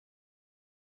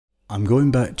I'm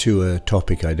going back to a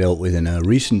topic I dealt with in a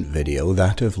recent video,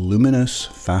 that of luminous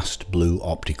fast blue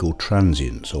optical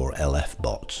transients, or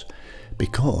LFBOTs,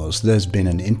 because there's been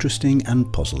an interesting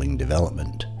and puzzling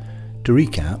development. To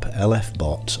recap,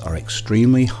 LFBOTs are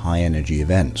extremely high energy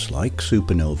events like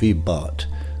supernovae, but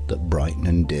that brighten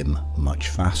and dim much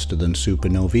faster than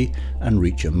supernovae and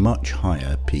reach a much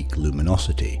higher peak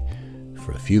luminosity.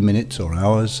 For a few minutes or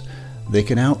hours, they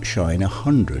can outshine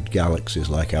 100 galaxies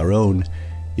like our own,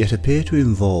 yet appear to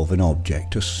involve an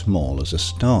object as small as a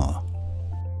star.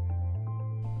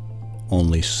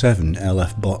 Only 7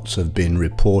 LFBOTs have been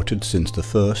reported since the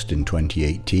first in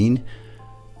 2018.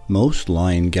 Most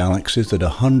lie in galaxies that are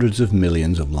hundreds of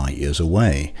millions of light years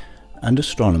away, and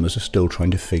astronomers are still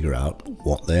trying to figure out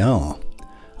what they are.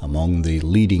 Among the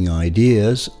leading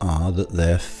ideas are that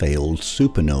they're failed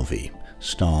supernovae,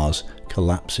 stars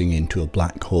collapsing into a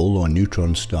black hole or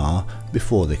neutron star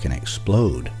before they can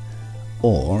explode,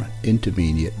 or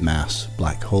intermediate mass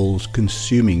black holes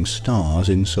consuming stars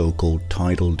in so-called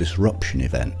tidal disruption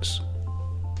events.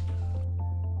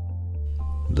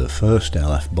 The first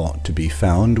LFBOT to be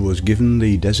found was given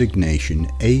the designation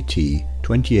AT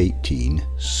 2018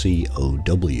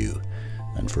 COW,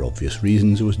 and for obvious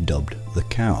reasons was dubbed the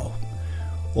Cow.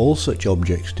 All such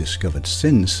objects discovered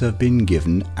since have been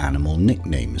given animal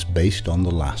nicknames based on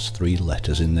the last 3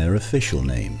 letters in their official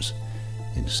names.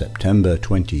 In September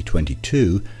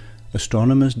 2022,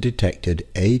 astronomers detected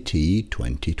AT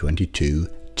 2022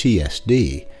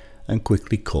 TSD and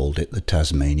quickly called it the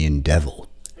Tasmanian Devil.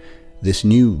 This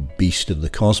new beast of the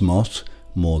cosmos,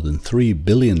 more than 3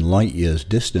 billion light years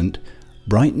distant,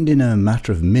 brightened in a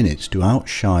matter of minutes to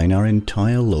outshine our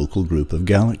entire local group of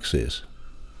galaxies.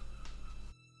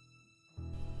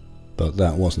 But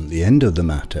that wasn't the end of the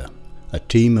matter. A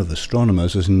team of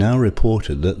astronomers has now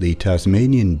reported that the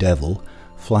Tasmanian Devil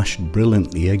flashed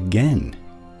brilliantly again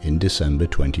in December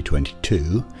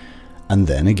 2022, and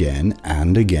then again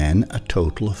and again a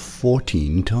total of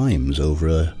 14 times over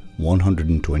a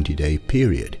 120-day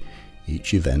period,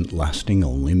 each event lasting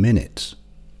only minutes.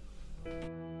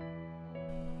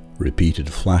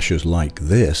 Repeated flashes like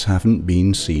this haven't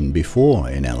been seen before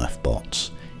in LFBOTs.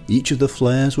 Each of the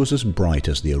flares was as bright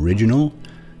as the original.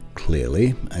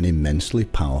 Clearly, an immensely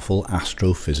powerful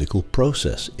astrophysical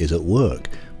process is at work,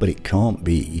 but it can't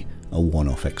be a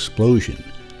one-off explosion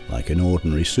like an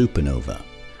ordinary supernova.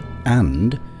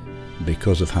 And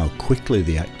because of how quickly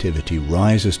the activity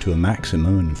rises to a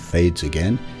maximum and fades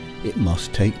again, it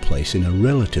must take place in a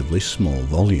relatively small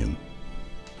volume.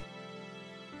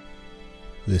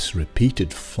 This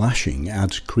repeated flashing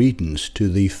adds credence to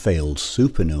the failed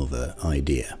supernova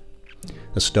idea.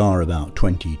 A star about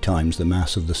 20 times the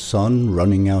mass of the Sun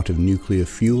running out of nuclear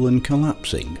fuel and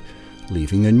collapsing,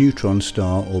 leaving a neutron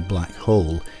star or black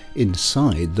hole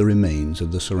inside the remains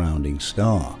of the surrounding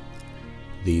star.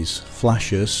 These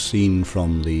flashes seen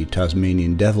from the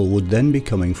Tasmanian Devil would then be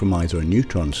coming from either a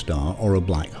neutron star or a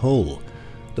black hole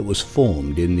that was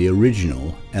formed in the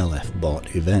original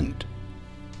LFBOT event.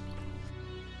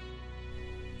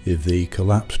 If the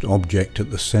collapsed object at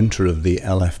the centre of the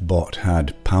LFBOT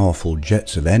had powerful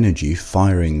jets of energy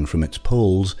firing from its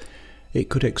poles, it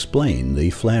could explain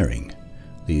the flaring.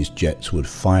 These jets would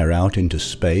fire out into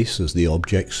space as the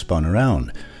object spun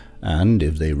around, and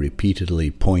if they repeatedly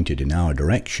pointed in our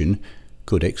direction,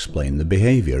 could explain the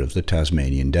behaviour of the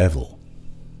Tasmanian Devil.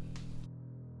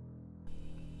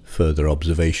 Further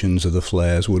observations of the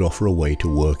flares would offer a way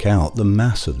to work out the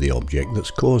mass of the object that's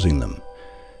causing them.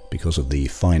 Because of the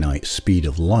finite speed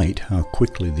of light, how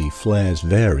quickly the flares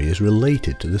vary is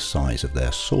related to the size of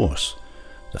their source.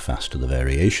 The faster the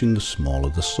variation, the smaller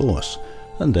the source,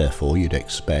 and therefore you'd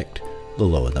expect the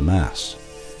lower the mass.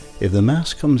 If the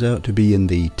mass comes out to be in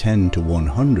the 10 to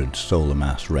 100 solar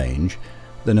mass range,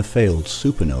 then a failed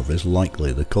supernova is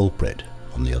likely the culprit.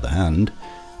 On the other hand,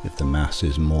 if the mass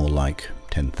is more like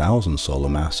 10,000 solar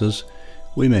masses,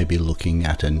 we may be looking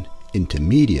at an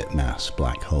intermediate mass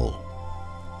black hole.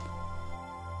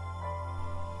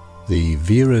 The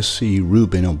Vera C.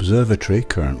 Rubin Observatory,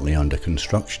 currently under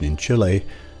construction in Chile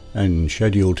and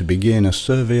scheduled to begin a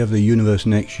survey of the universe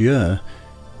next year,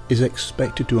 is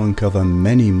expected to uncover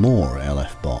many more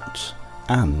LFBOTs,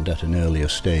 and at an earlier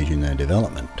stage in their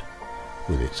development.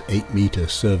 With its 8-meter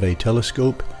survey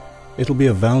telescope, it'll be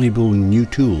a valuable new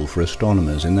tool for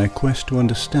astronomers in their quest to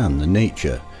understand the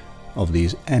nature of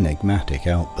these enigmatic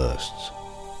outbursts.